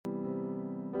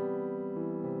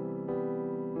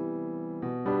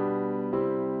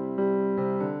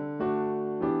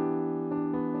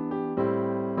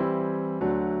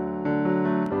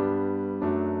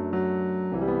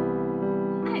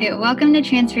Hi, welcome to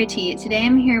Transfer Tea. Today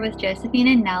I'm here with Josephine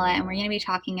and Nella, and we're going to be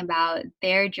talking about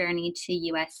their journey to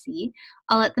USC.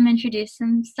 I'll let them introduce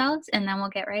themselves, and then we'll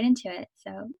get right into it.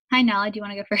 So, hi, Nella. Do you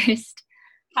want to go first?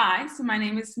 Hi, so my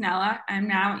name is Nella. I'm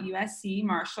now at USC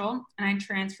Marshall, and I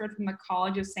transferred from the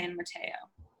College of San Mateo.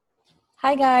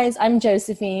 Hi guys, I'm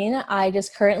Josephine. I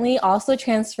just currently also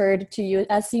transferred to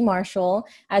USC Marshall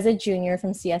as a junior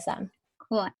from CSM.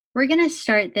 Cool. We're going to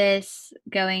start this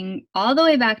going all the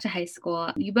way back to high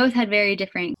school. You both had very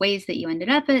different ways that you ended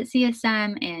up at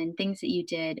CSM and things that you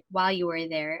did while you were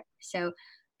there. So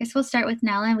I guess we'll start with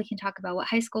Nella, and we can talk about what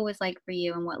high school was like for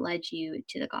you and what led you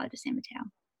to the College of San Mateo.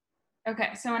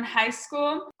 Okay, so in high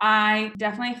school, I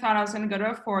definitely thought I was going to go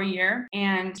to a 4-year,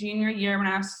 and junior year when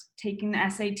I was taking the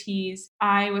SATs,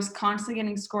 I was constantly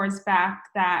getting scores back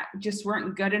that just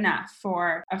weren't good enough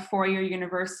for a 4-year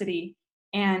university,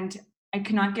 and I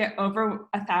could not get over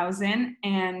 1,000,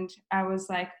 and I was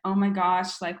like, oh my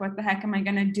gosh, like what the heck am I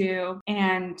going to do?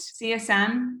 And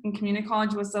CSM in community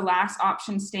college was the last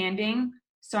option standing,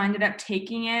 so I ended up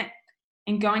taking it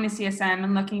and going to CSM,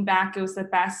 and looking back, it was the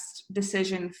best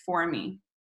decision for me.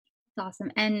 That's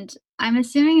awesome. And I'm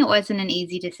assuming it wasn't an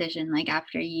easy decision, like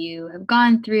after you have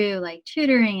gone through like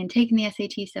tutoring and taken the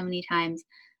SAT so many times.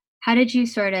 How did you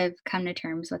sort of come to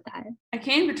terms with that? I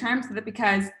came to terms with it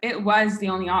because it was the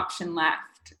only option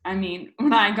left. I mean,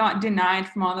 when I got denied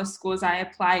from all the schools I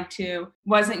applied to,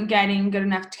 wasn't getting good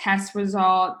enough test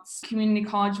results, community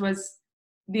college was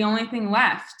the only thing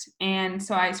left. And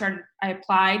so I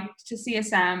applied to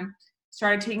CSM,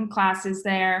 started taking classes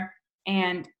there,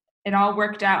 and it all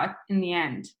worked out in the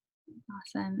end.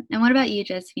 Awesome. And what about you,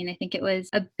 Josephine? I think it was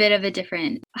a bit of a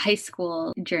different high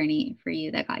school journey for you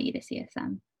that got you to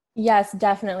CSM. Yes,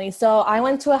 definitely. So I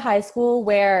went to a high school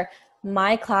where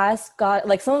my class some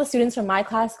of the students from my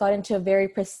class got into very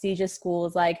prestigious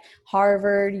schools like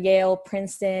Harvard, Yale,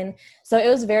 Princeton. So it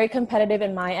was very competitive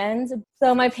in my end.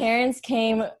 So my parents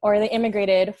they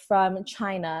immigrated from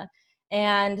China,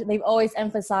 and they've always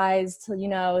emphasized,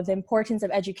 the importance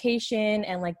of education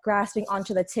and like grasping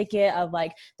onto the ticket of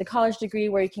like the college degree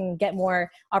where you can get more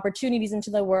opportunities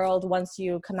into the world once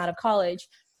you come out of college.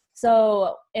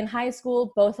 So in high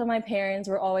school, both of my parents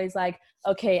were always like,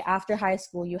 okay, after high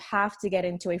school, you have to get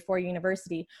into a 4-year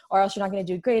university or else you're not going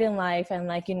to do great in life. And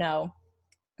they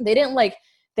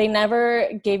never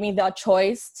gave me the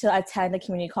choice to attend a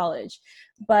community college.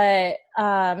 But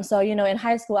in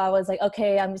high school, I was like,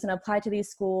 okay, I'm just going to apply to these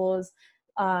schools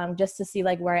just to see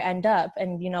like where I end up.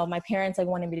 And, my parents like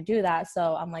wanted me to do that.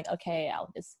 So I'm like, okay,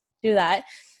 I'll just do that.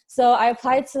 So I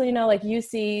applied to, like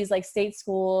UCs, like state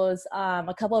schools,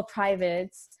 a couple of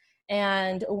privates.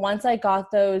 And once I got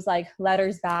those like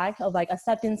letters back of like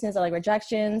acceptances or like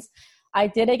rejections, I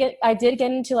did get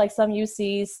into like some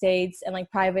UCs, states, and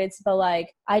like privates, but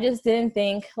like I just didn't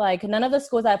think like none of the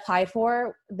schools I applied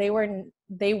for, they weren't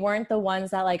the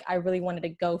ones that like I really wanted to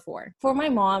go for. For my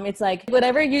mom, it's like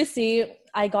whatever UC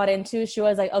I got into, she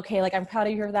was like, okay, like I'm proud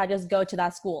of you for that, just go to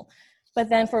that school. But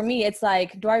then for me, it's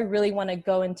like, do I really want to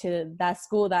go into that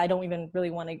school that I don't even really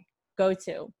want to go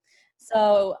to?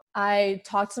 So I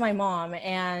talked to my mom,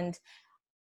 and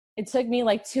it took me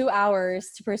like 2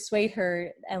 hours to persuade her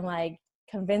and like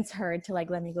convince her to like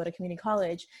let me go to community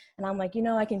college. And I'm like,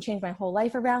 I can change my whole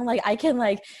life around. Like I can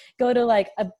like go to like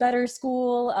a better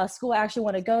school, a school I actually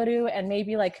want to go to, and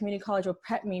maybe like community college will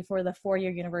prep me for the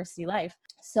 4-year university life.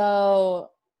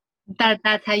 So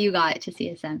that's how you got to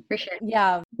CSM, for sure.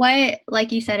 Yeah.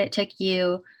 Like you said, it took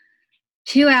you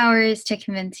 2 hours to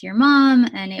convince your mom,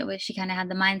 and she kind of had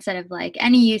the mindset of like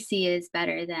any UC is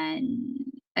better than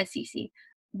a CC.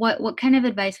 What kind of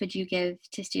advice would you give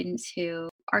to students who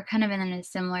are kind of in a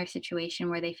similar situation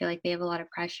where they feel like they have a lot of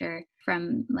pressure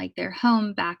from like their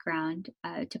home background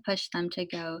to push them to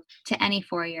go to any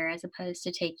 4-year as opposed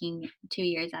to taking 2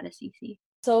 years at a CC?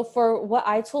 So for what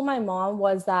I told my mom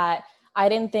was that I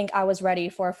didn't think I was ready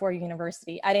for a 4-year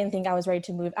university. I didn't think I was ready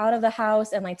to move out of the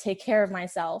house and like take care of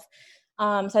myself. So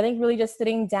I think really just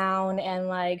sitting down and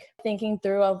like thinking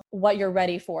through of what you're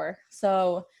ready for.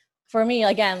 So for me,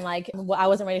 again, like I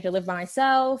wasn't ready to live by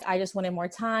myself. I just wanted more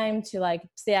time to like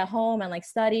stay at home and like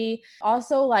study.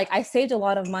 Also, like I saved a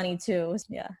lot of money too.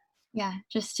 Yeah. Yeah,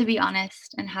 just to be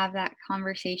honest and have that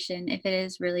conversation if it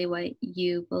is really what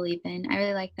you believe in. I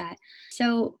really like that.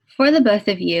 So for the both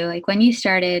of you, like when you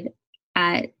started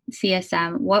at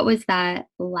CSM, what was that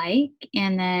like?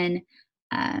 And then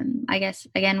I guess,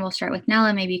 again, we'll start with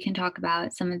Nella. Maybe you can talk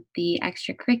about some of the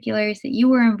extracurriculars that you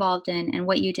were involved in and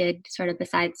what you did sort of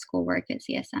besides schoolwork at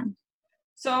CSM.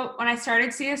 So when I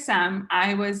started CSM,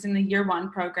 I was in the year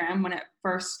 1 program when it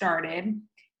first started.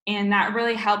 And that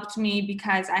really helped me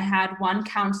because I had one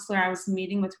counselor I was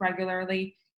meeting with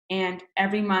regularly, and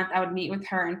every month I would meet with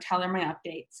her and tell her my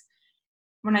updates.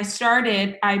 When I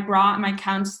started, I brought my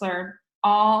counselor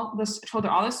told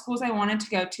her all the schools I wanted to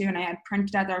go to, and I had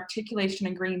printed out the articulation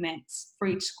agreements for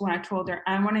each school. And I told her,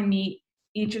 I want to meet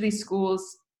each of these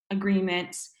schools'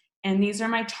 agreements, and these are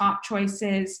my top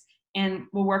choices, and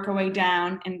we'll work our way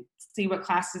down and see what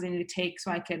classes I need to take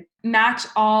so I could match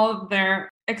all of their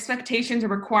expectations or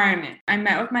requirement. I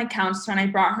met with my counselor and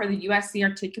I brought her the USC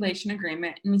articulation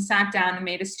agreement, and we sat down and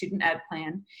made a student ed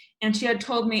plan. And she had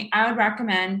told me I would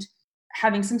recommend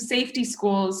having some safety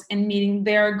schools and meeting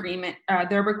their agreement,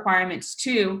 their requirements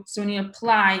too. So when you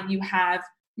apply, you have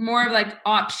more of like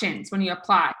options when you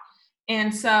apply.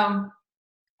 And so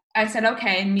I said,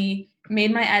 okay, and we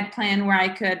made my ed plan where I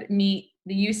could meet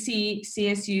the UC,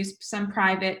 CSUs, some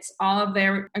privates, all of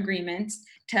their agreements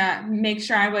to make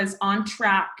sure I was on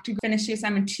track to finish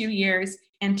CSM in 2 years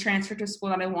and transfer to a school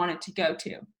that I wanted to go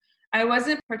to. I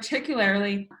wasn't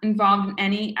particularly involved in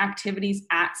any activities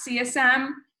at CSM.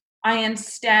 I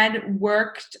instead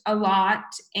worked a lot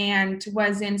and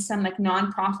was in some like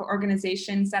nonprofit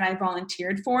organizations that I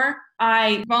volunteered for.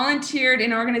 I volunteered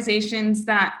in organizations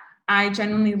that I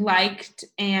genuinely liked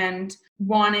and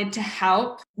wanted to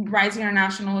help. Rising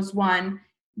International was one,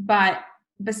 but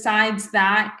besides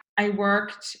that, I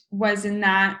was in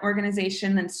that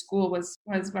organization, and school was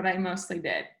what I mostly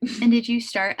did. And did you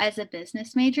start as a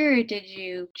business major, or did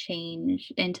you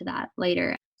change into that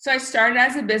later? So I started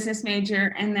as a business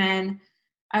major, and then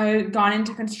I got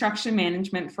into construction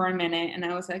management for a minute, and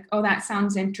I was like, oh, that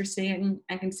sounds interesting.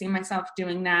 I can see myself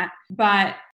doing that.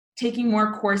 But taking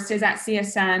more courses at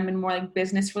CSM and more like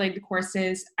business related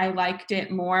courses, I liked it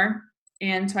more.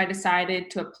 And so I decided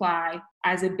to apply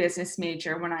as a business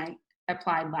major when I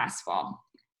applied last fall.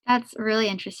 That's really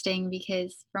interesting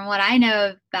because from what I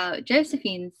know about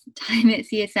Josephine's time at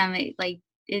CSM, it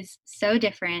is so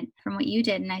different from what you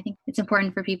did. And I think it's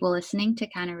important for people listening to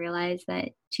kind of realize that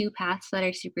two paths that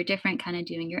are super different, kind of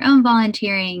doing your own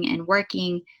volunteering and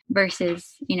working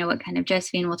versus, what kind of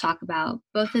Josephine will talk about.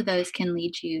 Both of those can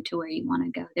lead you to where you want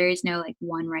to go. There is no like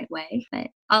one right way, but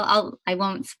I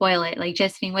won't spoil it. Like,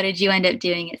 Josephine, what did you end up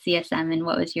doing at CSM, and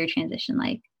what was your transition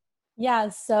like? Yeah,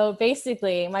 so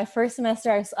basically my first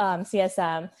semester at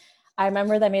CSM, I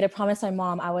remember that I made a promise to my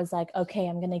mom. I was like, okay,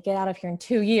 I'm going to get out of here in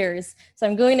 2 years. So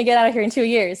I'm going to get out of here in 2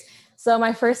 years. So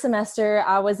my first semester,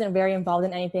 I wasn't very involved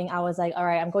in anything. I was like, all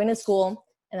right, I'm going to school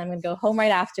and I'm going to go home right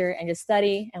after and just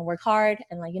study and work hard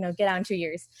and get out in 2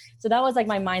 years. So that was like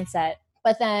my mindset.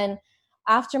 But then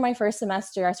after my first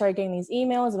semester, I started getting these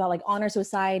emails about like honor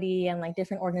society and like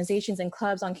different organizations and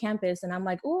clubs on campus. And I'm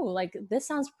like, ooh, like this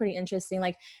sounds pretty interesting.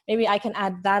 Like maybe I can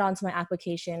add that onto my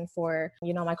application for,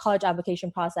 my college application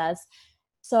process.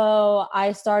 So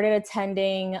I started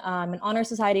attending an honor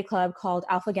society club called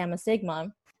Alpha Gamma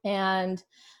Sigma. And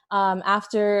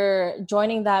after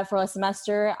joining that for a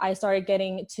semester, I started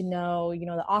getting to know,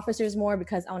 the officers more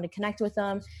because I wanted to connect with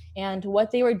them. And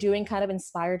what they were doing kind of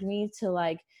inspired me to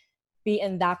like be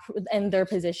in their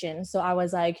position. So I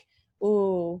was like,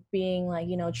 ooh, being like,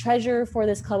 treasurer for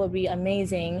this club would be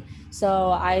amazing.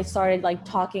 So I started like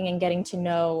talking and getting to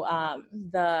know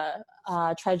the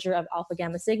treasurer of Alpha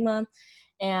Gamma Sigma.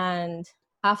 And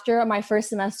after my first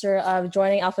semester of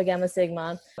joining Alpha Gamma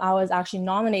Sigma, I was actually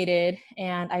nominated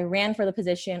and I ran for the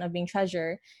position of being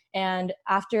treasurer. And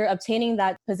after obtaining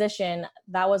that position,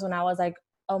 that was when I was like,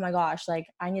 oh my gosh, like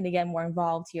I need to get more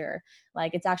involved here.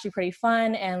 Like it's actually pretty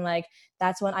fun. And like,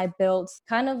 that's when I built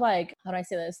kind of like, how do I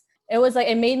say this? It was like,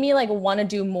 it made me like want to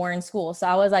do more in school. So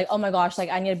I was like, oh my gosh, like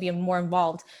I need to be more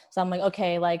involved. So I'm like,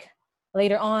 okay, like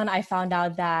later on, I found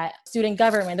out that there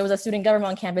was a student government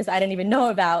on campus I didn't even know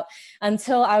about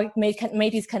until I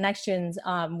made these connections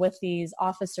with these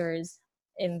officers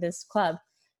in this club.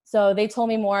 So they told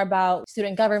me more about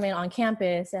student government on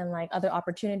campus and like other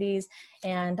opportunities.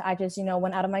 And I just,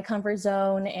 went out of my comfort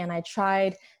zone and I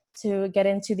tried to get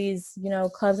into these,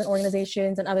 clubs and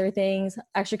organizations and other things,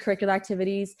 extracurricular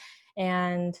activities.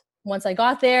 And once I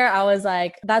got there, I was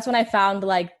like, that's when I found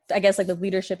like, I guess like the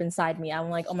leadership inside me. I'm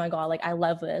like, oh my God, like I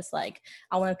love this. Like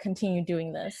I want to continue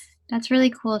doing this. That's really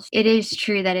cool. It is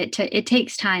true that it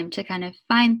takes time to kind of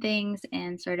find things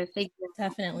and sort of figure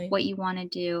Definitely what you want to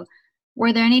do.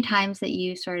 Were there any times that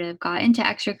you sort of got into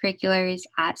extracurriculars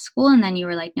at school and then you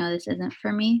were like, no, this isn't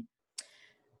for me?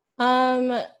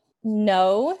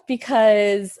 No,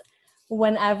 because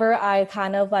whenever I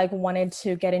kind of like wanted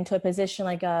to get into a position,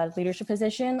 like a leadership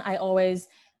position, I always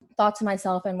thought to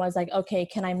myself and was like, okay,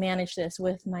 can I manage this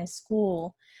with my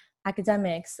school?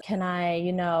 academics? Can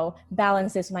I,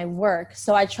 balance this with my work?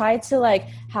 So I try to like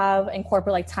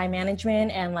incorporate like time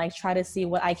management and like try to see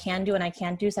what I can do and I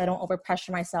can't do so I don't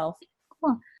overpressure myself.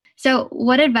 Cool. So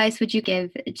what advice would you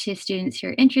give to students who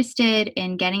are interested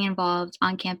in getting involved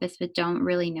on campus but don't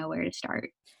really know where to start?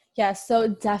 Yeah, so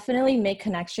definitely make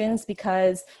connections,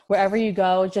 because wherever you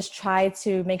go, just try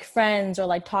to make friends or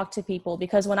like talk to people.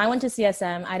 Because when I went to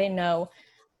CSM, I didn't know,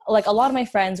 like a lot of my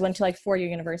friends went to like 4-year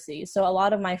universities. So a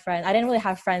lot of my friends, I didn't really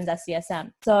have friends at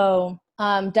CSM. So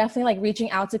definitely like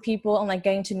reaching out to people and like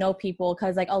getting to know people,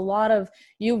 because like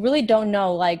you really don't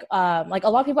know, like a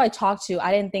lot of people I talked to,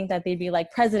 I didn't think that they'd be like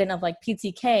president of like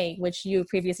PTK, which you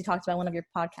previously talked about in one of your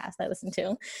podcasts I listened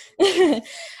to.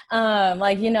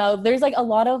 There's like a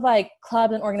lot of like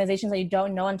clubs and organizations that you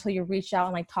don't know until you reach out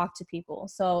and like talk to people.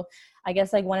 So I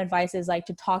guess like one advice is like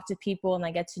to talk to people and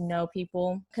like get to know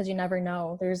people, because you never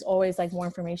know. There's always like more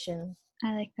information.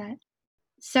 I like that.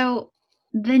 So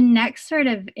the next sort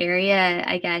of area,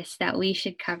 I guess, that we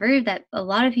should cover that a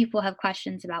lot of people have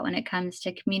questions about when it comes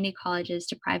to community colleges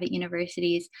to private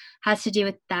universities has to do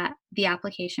with the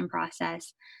application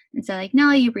process. And so like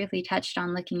Nellie, you briefly touched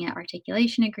on looking at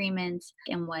articulation agreements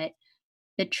and what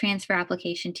the transfer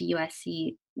application to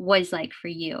USC was like for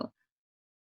you.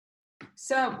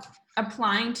 So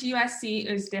applying to USC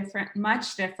is different,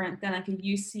 much different than like a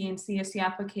UC and CSC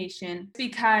application,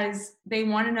 because they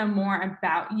want to know more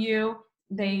about you.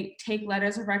 They take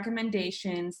letters of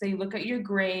recommendations. They look at your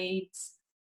grades.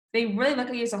 They really look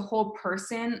at you as a whole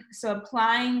person. So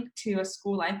applying to a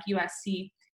school like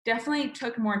USC definitely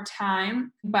took more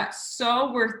time, but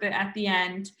so worth it at the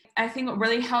end. I think what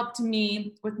really helped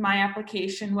me with my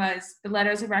application was the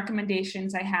letters of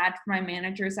recommendations I had from my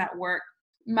managers at work.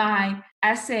 My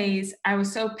essays, I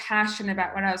was so passionate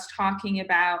about what I was talking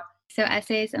about. So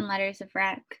essays and letters of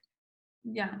rec.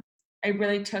 Yeah, I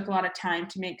really took a lot of time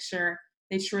to make sure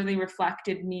they truly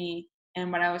reflected me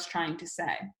and what I was trying to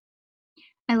say.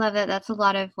 I love that. That's a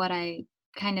lot of what I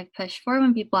kind of push for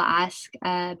when people ask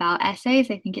about essays.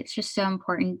 I think it's just so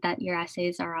important that your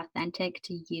essays are authentic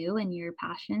to you and your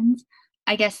passions.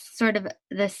 I guess sort of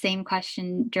the same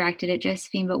question directed at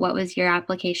Josephine, but what was your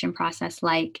application process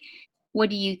like? What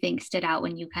do you think stood out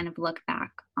when you kind of look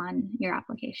back on your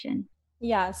application?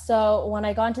 Yeah, so when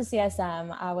I got into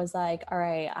CSM, I was like, all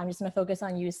right, I'm just gonna focus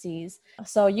on UCs.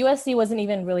 So USC wasn't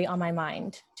even really on my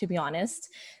mind, to be honest.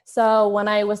 So when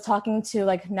I was talking to,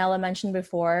 like Nella mentioned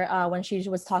before, when she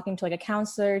was talking to like a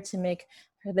counselor to make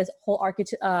this whole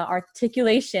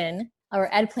articulation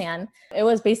or ed plan, it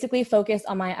was basically focused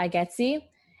on my IGETC.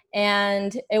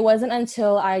 And it wasn't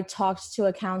until I talked to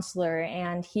a counselor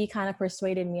and he kind of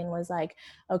persuaded me and was like,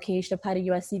 okay, you should apply to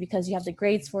USC because you have the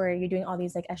grades for it. You're doing all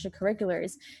these like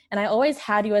extracurriculars. And I always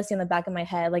had USC in the back of my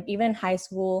head. Like even in high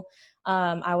school,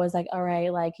 I was like, all right,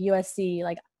 like USC,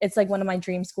 like it's like one of my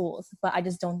dream schools, but I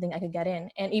just don't think I could get in.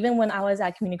 And even when I was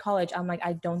at community college, I'm like,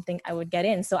 I don't think I would get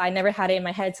in. So I never had it in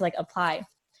my head to like apply.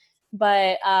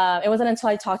 But it wasn't until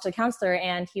I talked to the counselor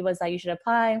and he was like, you should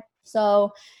apply.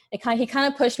 So he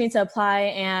kind of pushed me to apply,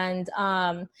 and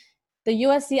the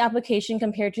USC application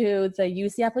compared to the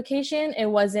UC application, it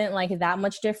wasn't like that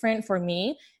much different for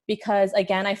me because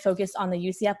again, I focused on the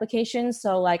UC application.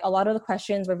 So like a lot of the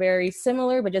questions were very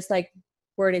similar, but just like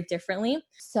worded differently.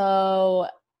 So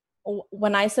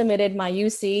when I submitted my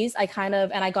UCs,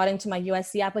 and I got into my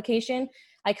USC application,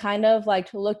 I kind of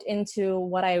like looked into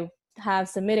what I have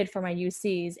submitted for my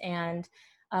UCs and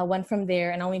went from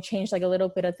there and only changed like a little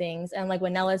bit of things. And like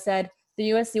what Nella said,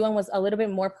 the USC one was a little bit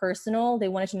more personal. They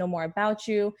wanted to know more about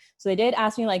you. So they did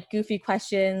ask me like goofy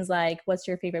questions like, what's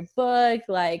your favorite book?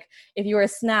 Like, if you were a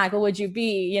snack, what would you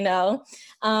be? So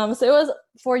it was,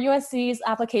 for USC's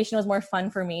application, was more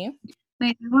fun for me.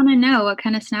 Wait, I want to know, what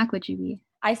kind of snack would you be?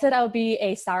 I said I would be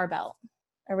a sour belt,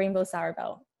 a rainbow sour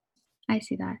belt. I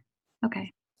see that.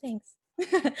 Okay. Thanks.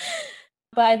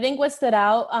 But I think what stood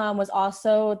out was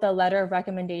also the letter of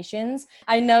recommendations.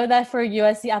 I know that for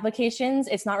USC applications,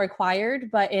 it's not required,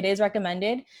 but it is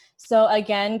recommended. So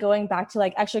again, going back to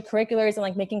like extracurriculars and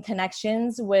like making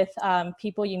connections with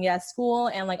people you meet at school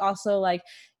and like also like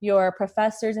your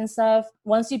professors and stuff.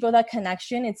 Once you build that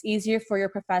connection, it's easier for your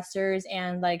professors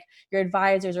and like your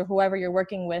advisors or whoever you're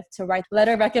working with to write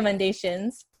letter of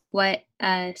recommendations. What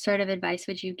sort of advice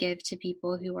would you give to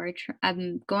people who are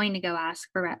going to go ask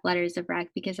for letters of rec,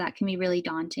 because that can be really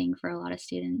daunting for a lot of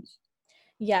students?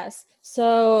 Yes.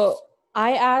 So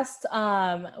I asked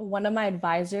one of my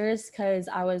advisors because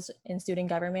I was in student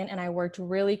government and I worked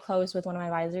really close with one of my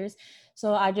advisors.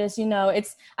 So I just, I know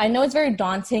it's very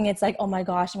daunting. It's like, oh my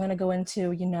gosh, I'm going to go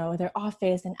into, their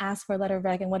office and ask for a letter of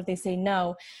rec. And what if they say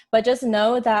no? But just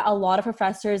know that a lot of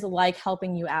professors like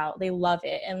helping you out. They love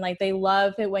it. And like, they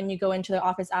love it when you go into their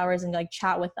office hours and like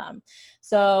chat with them.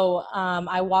 So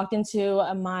I walked into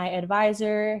my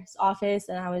advisor's office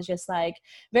and I was just like,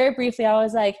 very briefly, I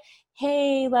was like,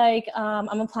 hey, like,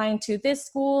 I'm applying to this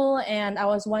school and I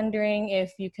was wondering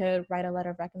if you could write a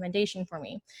letter of recommendation for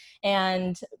me.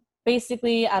 And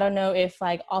basically, I don't know if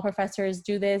like all professors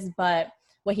do this, but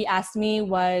what he asked me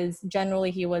was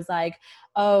generally, he was like,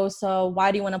 oh, so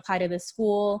why do you want to apply to this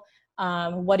school?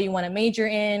 What do you want to major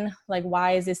in? Like,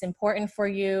 why is this important for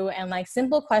you? And like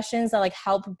simple questions that like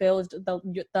help build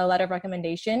the letter of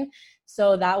recommendation.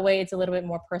 So that way it's a little bit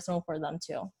more personal for them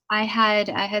too. I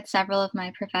had several of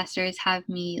my professors have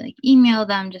me like email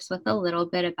them just with a little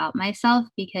bit about myself,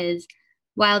 because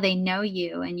while they know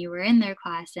you and you were in their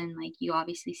class and like you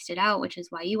obviously stood out, which is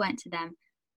why you went to them,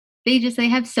 they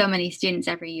have so many students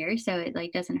every year, so it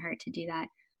like doesn't hurt to do that.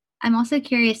 I'm also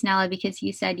curious, Nella, because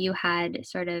you said you had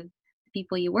sort of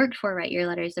people you worked for write your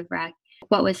letters of rec.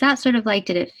 What was that sort of like?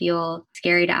 Did it feel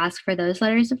scary to ask for those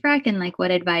letters of rec? And like,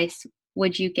 what advice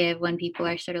would you give when people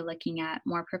are sort of looking at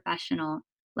more professional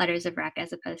letters of rec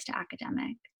as opposed to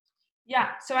academic? Yeah,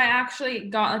 so I actually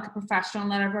got like a professional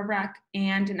letter of rec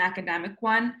and an academic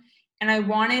one, and I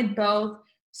wanted both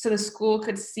so the school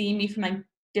could see me from like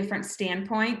different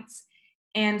standpoints.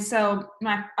 And so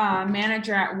my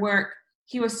manager at work,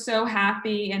 he was so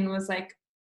happy and was like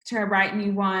to write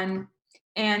me one,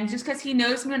 and just because he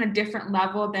knows me on a different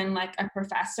level than like a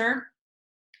professor.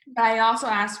 But I also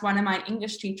asked one of my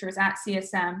English teachers at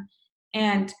CSM,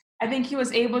 and I think he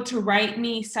was able to write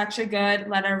me such a good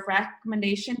letter of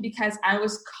recommendation because I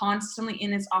was constantly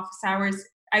in his office hours.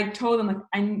 I told him, like,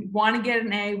 I want to get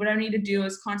an A. What I need to do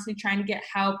is constantly trying to get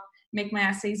help, make my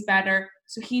essays better.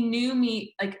 So he knew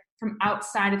me like from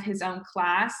outside of his own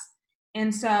class.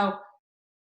 And so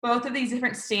both of these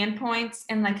different standpoints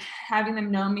and like having them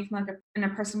know me from like in a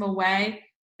personal way,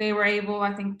 they were able,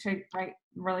 I think, to write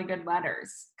really good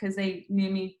letters because they knew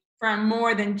me from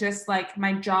more than just like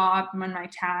my job and my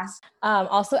task.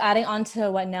 Also adding on to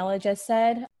what Nella just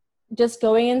said, just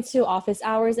going into office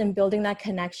hours and building that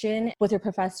connection with your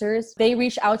professors, they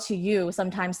reach out to you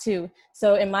sometimes too.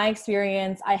 So in my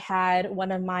experience, I had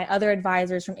one of my other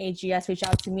advisors from AGS reach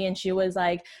out to me and she was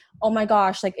like, oh my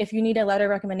gosh, like if you need a letter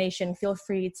of recommendation, feel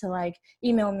free to like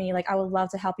email me. Like I would love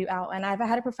to help you out. And I've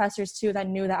had professors too that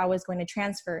knew that I was going to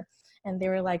transfer. And they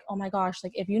were like, oh my gosh,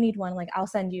 like if you need one, like I'll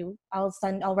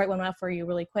write one up for you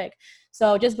really quick.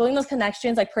 So just building those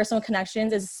connections, like personal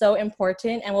connections, is so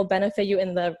important and will benefit you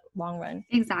in the long run.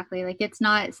 Exactly. Like it's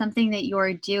not something that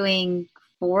you're doing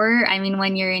for, I mean,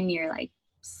 when you're in your like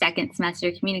second semester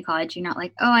of community college, you're not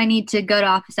like, oh, I need to go to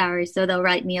office hours, so they'll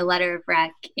write me a letter of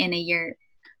rec in a year.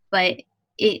 But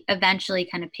it eventually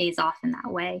kind of pays off in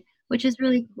that way, which is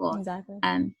really cool. Exactly.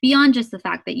 Beyond just the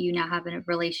fact that you now have a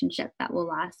relationship that will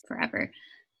last forever.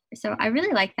 So I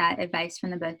really like that advice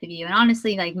from the both of you. And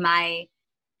honestly, like my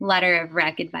letter of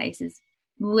rec advice is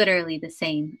literally the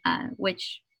same,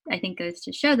 which I think goes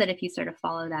to show that if you sort of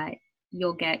follow that,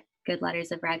 you'll get good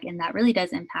letters of rec, and that really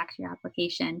does impact your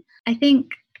application. I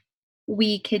think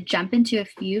we could jump into a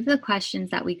few of the questions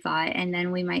that we got, and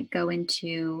then we might go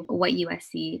into what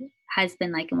USC has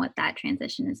been like and what that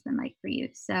transition has been like for you.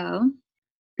 So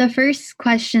the first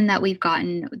question that we've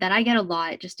gotten that I get a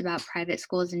lot just about private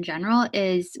schools in general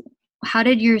is, how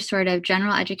did your sort of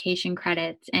general education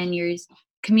credits and your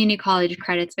community college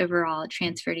credits overall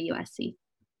transfer to USC?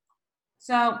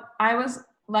 So I was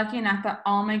lucky enough that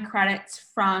all my credits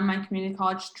from my community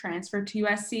college transferred to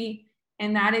USC,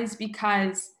 and that is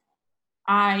because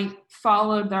I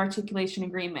followed the articulation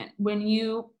agreement. When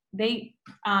they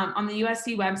on the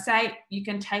USC website, you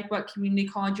can type what community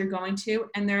college you're going to,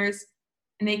 and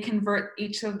they convert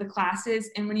each of the classes.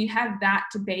 And when you have that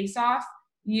to base off,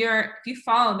 if you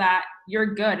follow that,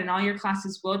 you're good, and all your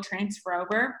classes will transfer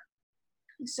over.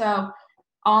 So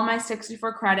all my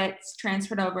 64 credits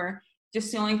transferred over.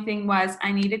 Just the only thing was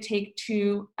I need to take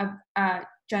 2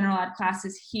 general ed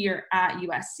classes here at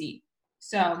USC.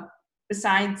 So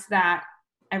besides that,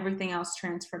 everything else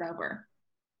transferred over.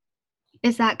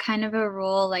 Is that kind of a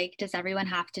rule? Like, does everyone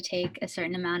have to take a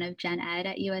certain amount of gen ed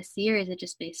at USC, or is it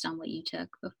just based on what you took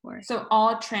before? So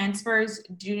all transfers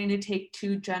do need to take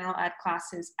 2 general ed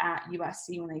classes at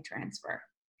USC when they transfer.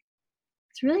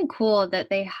 It's really cool that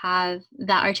they have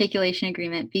that articulation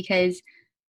agreement, because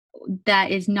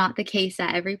that is not the case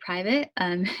at every private.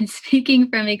 Speaking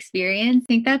from experience, I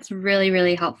think that's really,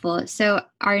 really helpful. So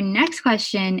our next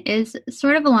question is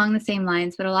sort of along the same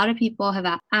lines, but a lot of people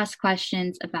have asked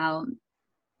questions about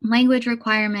language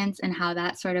requirements and how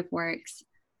that sort of works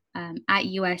at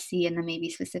USC, and then maybe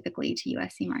specifically to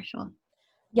USC Marshall.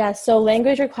 Yeah, so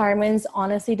language requirements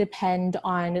honestly depend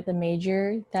on the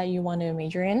major that you want to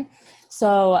major in.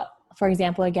 So for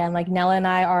example, again, like Nella and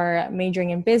I are majoring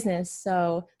in business,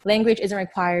 so language isn't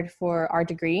required for our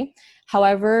degree.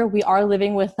 However, we are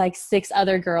living with like 6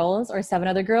 other girls or 7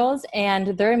 other girls,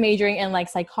 and they're majoring in like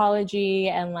psychology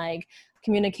and like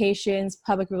communications,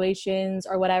 public relations,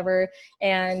 or whatever.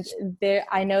 And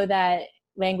I know that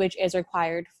language is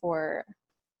required for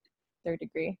their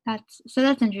degree. That's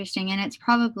interesting, and it's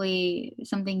probably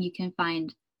something you can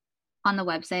find on the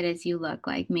website as you look,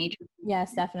 like major.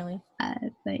 Yes, definitely.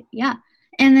 But yeah.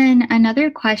 And then another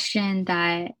question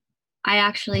that I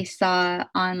actually saw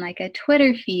on like a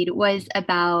Twitter feed was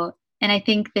about, and I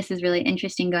think this is really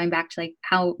interesting going back to like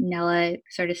how Nella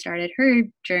sort of started her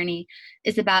journey,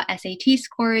 is about SAT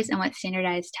scores and what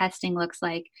standardized testing looks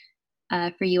like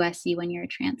for USC when you're a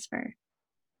transfer.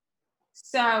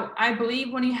 So I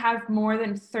believe when you have more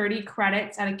than 30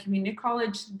 credits at a community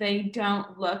college, they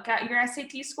don't look at your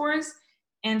SAT scores.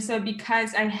 And so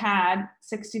because I had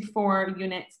 64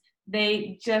 units,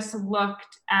 they just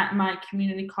looked at my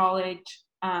community college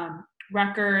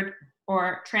record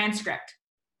or transcript.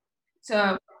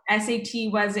 So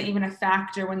SAT wasn't even a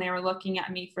factor when they were looking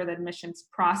at me for the admissions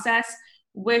process,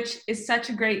 which is such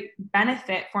a great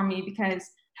benefit for me because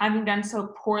having done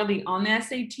so poorly on the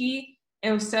SAT,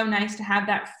 it was so nice to have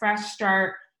that fresh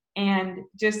start and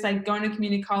just like going to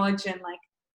community college and like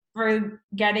for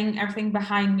getting everything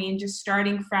behind me and just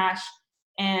starting fresh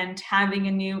and having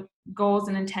a new goals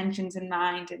and intentions in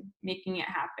mind and making it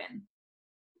happen.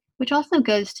 Which also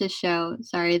goes to show,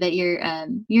 sorry, that your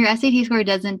SAT score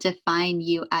doesn't define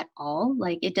you at all.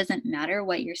 Like it doesn't matter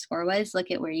what your score was. Look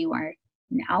at where you are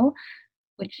now,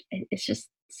 which is just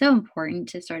so important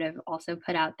to sort of also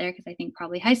put out there, because I think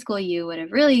probably high school you would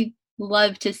have really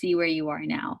loved to see where you are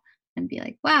now and be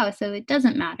like, wow, so it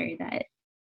doesn't matter that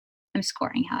I'm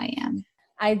scoring how I am.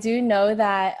 I do know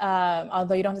that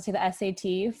although you don't have to take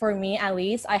the SAT, for me at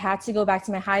least, I had to go back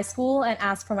to my high school and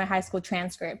ask for my high school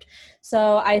transcript.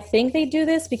 So I think they do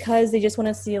this because they just want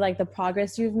to see like the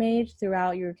progress you've made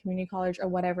throughout your community college or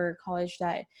whatever college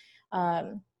that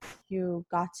you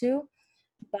got to.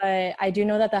 But I do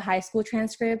know that the high school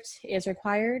transcript is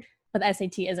required, but the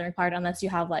SAT isn't required unless you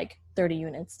have like 30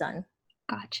 units done.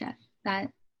 Gotcha.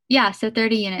 So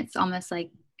 30 units, almost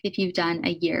like if you've done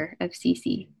a year of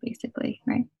CC, basically,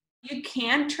 right? You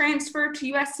can transfer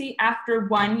to USC after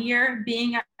 1 year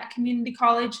being at community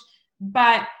college,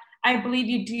 but I believe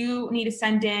you do need to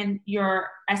send in your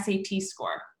SAT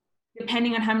score,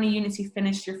 depending on how many units you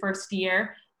finished your first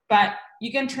year. But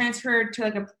you can transfer to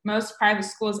like most private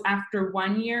schools after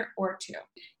 1 year or 2.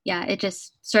 Yeah, it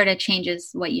just sort of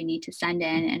changes what you need to send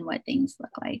in and what things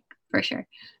look like, for sure.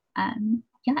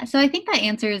 Yeah, so I think that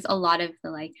answers a lot of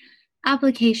the like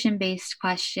application-based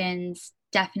questions.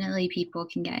 Definitely people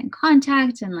can get in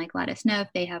contact and like let us know if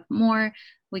they have more.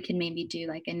 We can maybe do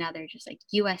like another just like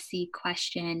USC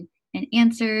question and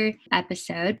answer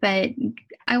episode, but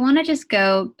I want to just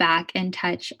go back and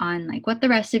touch on like what the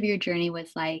rest of your journey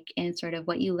was like and sort of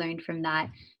what you learned from that.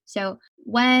 So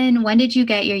when did you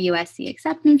get your USC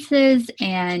acceptances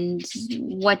and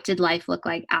what did life look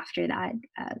like after that?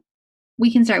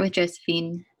 We can start with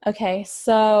Josephine. Okay,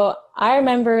 so I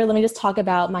remember, let me just talk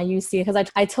about my UC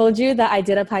because I told you that I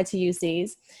did apply to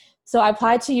UCs. So I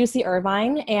applied to UC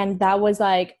Irvine, and that was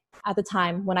like, at the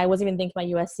time when I wasn't even thinking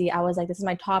about USC, I was like, this is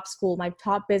my top school, my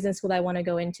top business school that I want to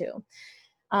go into.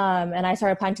 And I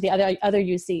started applying to the other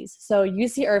UCs. So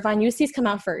UC Irvine, UCs come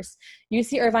out first.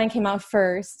 UC Irvine came out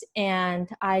first, and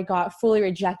I got fully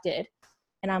rejected.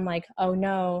 And I'm like, oh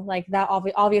no, like that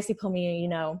obviously put me,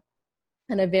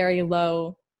 in a very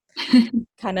low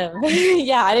kind of,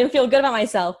 yeah, I didn't feel good about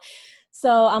myself.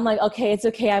 So I'm like, okay, it's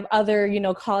okay. I have other,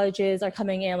 colleges are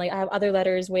coming in. Like I have other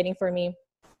letters waiting for me.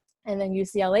 And then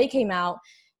UCLA came out.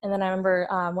 And then I remember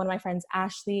one of my friends,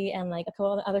 Ashley, and like a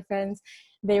couple of other friends,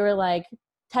 they were like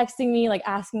texting me, like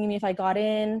asking me if I got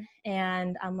in.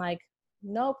 And I'm like,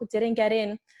 nope, didn't get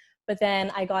in. But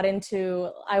then I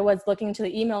was looking into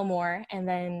the email more, and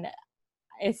then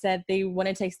it said they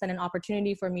wanted to extend an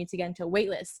opportunity for me to get into a wait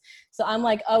list. So I'm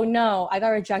like, oh no, I got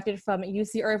rejected from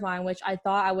UC Irvine, which I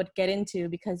thought I would get into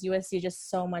because USC is just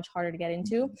so much harder to get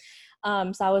into.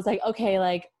 So I was like, okay,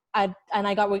 I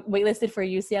got waitlisted for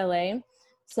UCLA.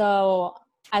 So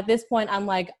at this point, I'm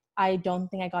like, I don't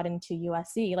think I got into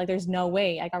USC. Like, there's no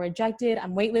way. I got rejected.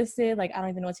 I'm waitlisted. Like, I don't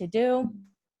even know what to do.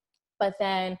 But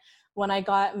then when I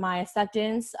got my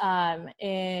acceptance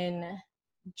in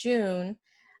June,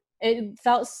 it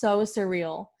felt so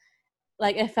surreal.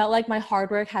 Like, it felt like my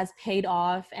hard work has paid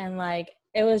off, and like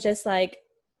it was just like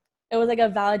it was like a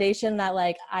validation that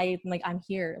like I'm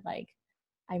here, like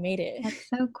I made it. That's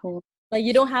so cool. Like,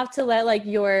 you don't have to let like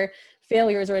your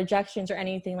failures or rejections or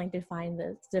anything like define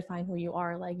who you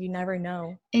are. Like, you never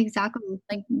know. Exactly.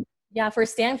 Like, yeah, for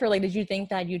Stanford, like, did you think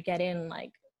that you'd get in?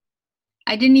 Like,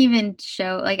 I didn't even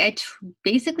show, like,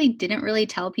 basically didn't really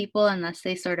tell people unless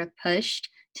they sort of pushed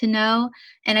to know.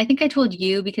 And I think I told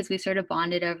you because we sort of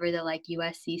bonded over the like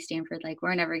USC Stanford, like,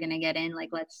 we're never gonna get in,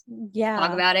 like, let's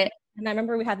talk about it. And I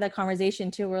remember we had that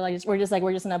conversation too. We're just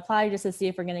gonna apply just to see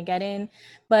if we're gonna get in,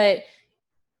 but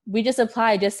we just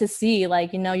apply just to see,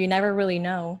 like, you know, you never really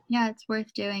know. Yeah, it's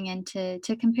worth doing. And to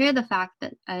compare the fact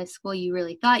that a school you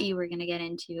really thought you were going to get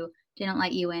into didn't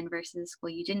let you in versus a school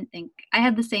you didn't think. I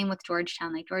had the same with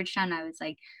Georgetown. Like, Georgetown, I was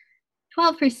like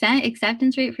 12%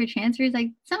 acceptance rate for transfers, like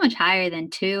so much higher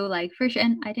than 2, like for sure.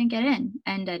 And I didn't get in,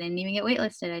 and I didn't even get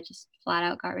waitlisted. I just flat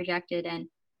out got rejected. And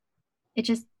it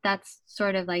just, that's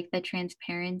sort of like the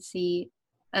transparency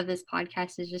of this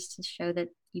podcast, is just to show that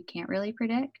you can't really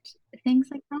predict things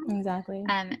like that. Exactly.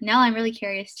 Now I'm really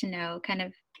curious to know kind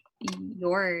of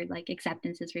your like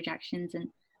acceptances, rejections, and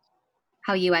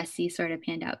how USC sort of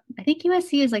panned out. I think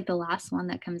USC is like the last one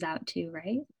that comes out too,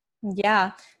 right?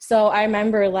 Yeah. So I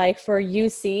remember like for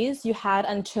UCs, you had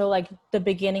until like the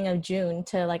beginning of June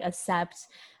to like accept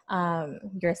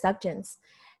your acceptance.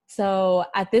 So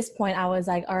at this point I was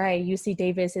like, all right, UC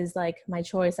Davis is like my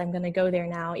choice. I'm going to go there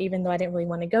now. Even though I didn't really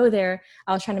want to go there,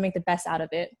 I was trying to make the best out of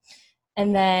it.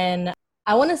 And then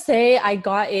I want to say I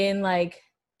got in like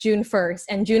June 1st,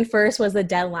 and June 1st was the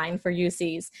deadline for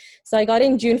UCs. So I got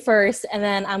in June 1st, and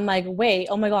then I'm like, wait,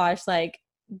 oh my gosh, like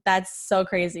that's so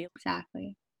crazy.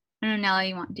 Exactly. I don't know,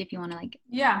 Nella, if you want to like.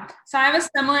 Yeah. So I have a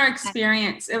similar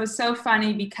experience. It was so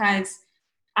funny because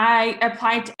I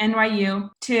applied to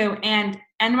NYU too, and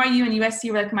NYU and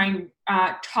USC were like my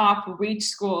top reach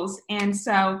schools. And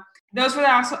so those were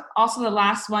also the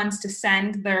last ones to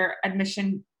send their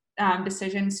admission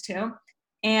decisions to.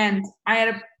 And I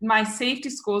had my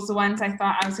safety schools, the ones I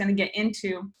thought I was going to get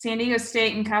into. San Diego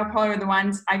State and Cal Poly were the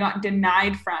ones I got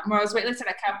denied from, where I was waitlisted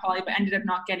at Cal Poly, but ended up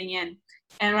not getting in.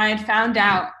 And when I had found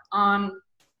out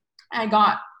I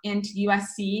got into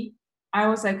USC, I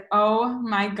was like, oh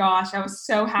my gosh, I was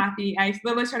so happy. I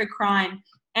literally started crying.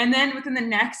 And then within the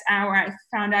next hour, I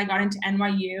found out I got into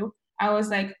NYU. I was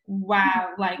like, wow,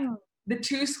 like the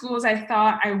 2 schools I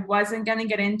thought I wasn't going to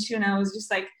get into, and I was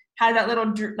just like, had that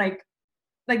little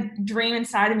like dream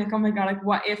inside of me, like, oh my God, like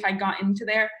what if I got into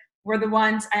there, were the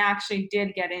ones I actually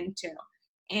did get into.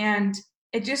 And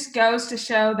it just goes to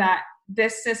show that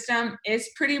this system is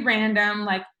pretty random.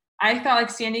 Like, I thought like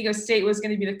San Diego State was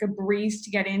going to be like a breeze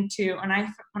to get into. And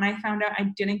when I found out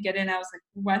I didn't get in, I was like,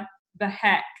 what the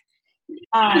heck?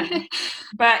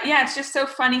 But yeah, it's just so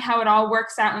funny how it all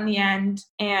works out in the end.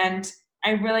 And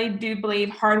I really do believe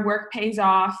hard work pays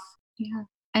off. Yeah.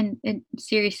 And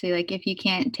seriously, like, if you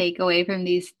can't take away from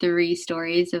these 3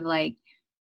 stories of like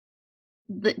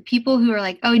the people who are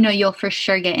like, oh no, you'll for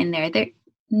sure get in there.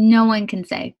 No one can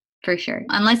say for sure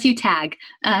unless you tag.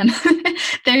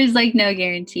 There's like no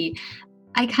guarantee.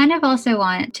 I kind of also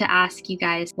want to ask you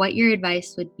guys what your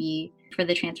advice would be for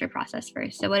the transfer process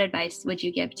first. So what advice would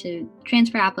you give to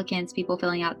transfer applicants, people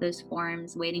filling out those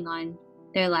forms, waiting on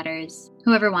their letters,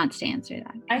 whoever wants to answer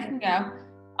that? I can go.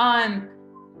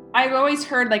 I've always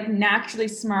heard like naturally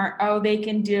smart, oh, they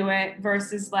can do it,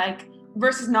 versus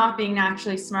not being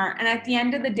naturally smart. And at the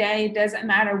end of the day, it doesn't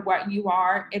matter what you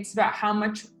are. It's about how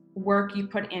much work you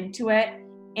put into it.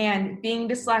 And being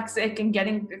dyslexic and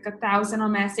getting like 1,000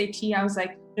 on my SAT, I was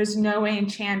like, there's no way in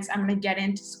chance I'm going to get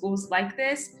into schools like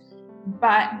this.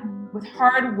 But with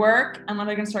hard work, I'm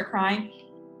literally going to start crying.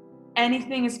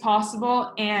 Anything is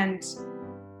possible, and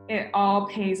it all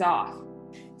pays off.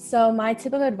 So my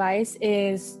typical advice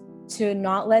is to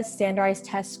not let standardized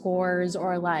test scores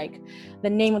or like the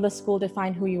name of the school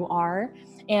define who you are.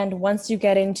 And once you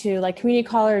get into like community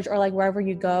college or like wherever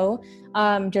you go,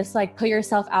 just like put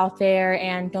yourself out there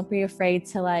and don't be afraid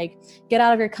to like get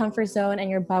out of your comfort zone and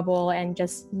your bubble and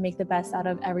just make the best out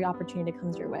of every opportunity that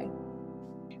comes your way.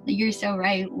 You're so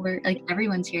right. We're like,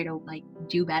 everyone's here to like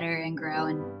do better and grow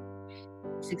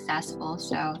and successful.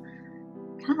 So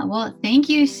well, thank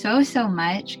you so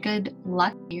much. Good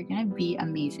luck. You're going to be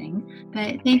amazing.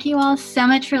 But thank you all so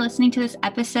much for listening to this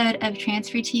episode of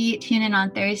Transfer Tea. Tune in on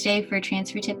Thursday for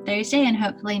Transfer Tip Thursday, and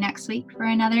hopefully next week for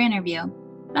another interview.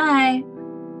 Bye.